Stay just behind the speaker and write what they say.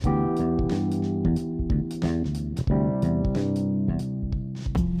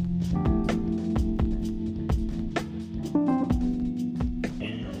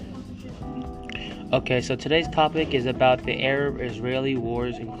Okay, so today's topic is about the Arab-Israeli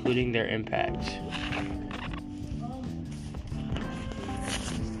wars, including their impacts.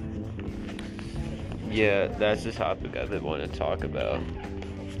 Yeah, that's the topic I've been wanting to talk about.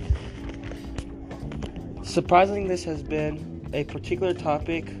 Surprisingly, this has been a peculiar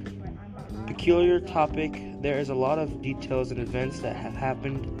topic. There is a lot of details and events that have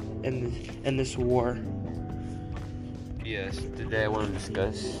happened in this war. Yes, today I want to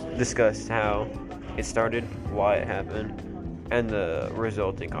discuss how it started, why it happened, and the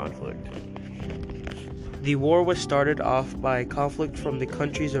resulting conflict. The war was started off by conflict from the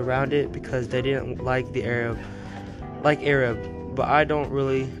countries around it because they didn't like Arab, but I don't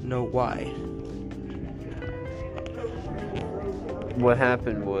really know why. What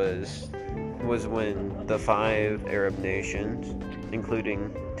happened was when the 5 Arab nations,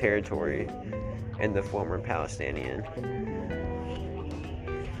 including territory and the former Palestinian.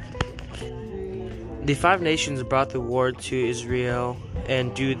 The 5 nations brought the war to Israel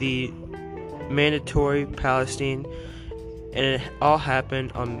and do the mandatory Palestine, and it all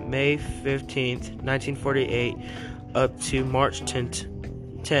happened on May 15th, 1948 up to March 10th,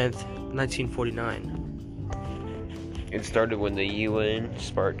 1949. It started when the UN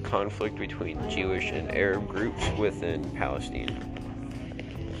sparked conflict between Jewish and Arab groups within Palestine.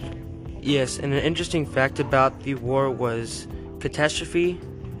 Yes, and an interesting fact about the war was catastrophe.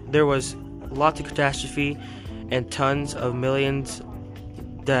 There was lots of catastrophe and tons of millions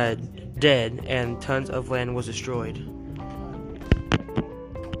dead and tons of land was destroyed.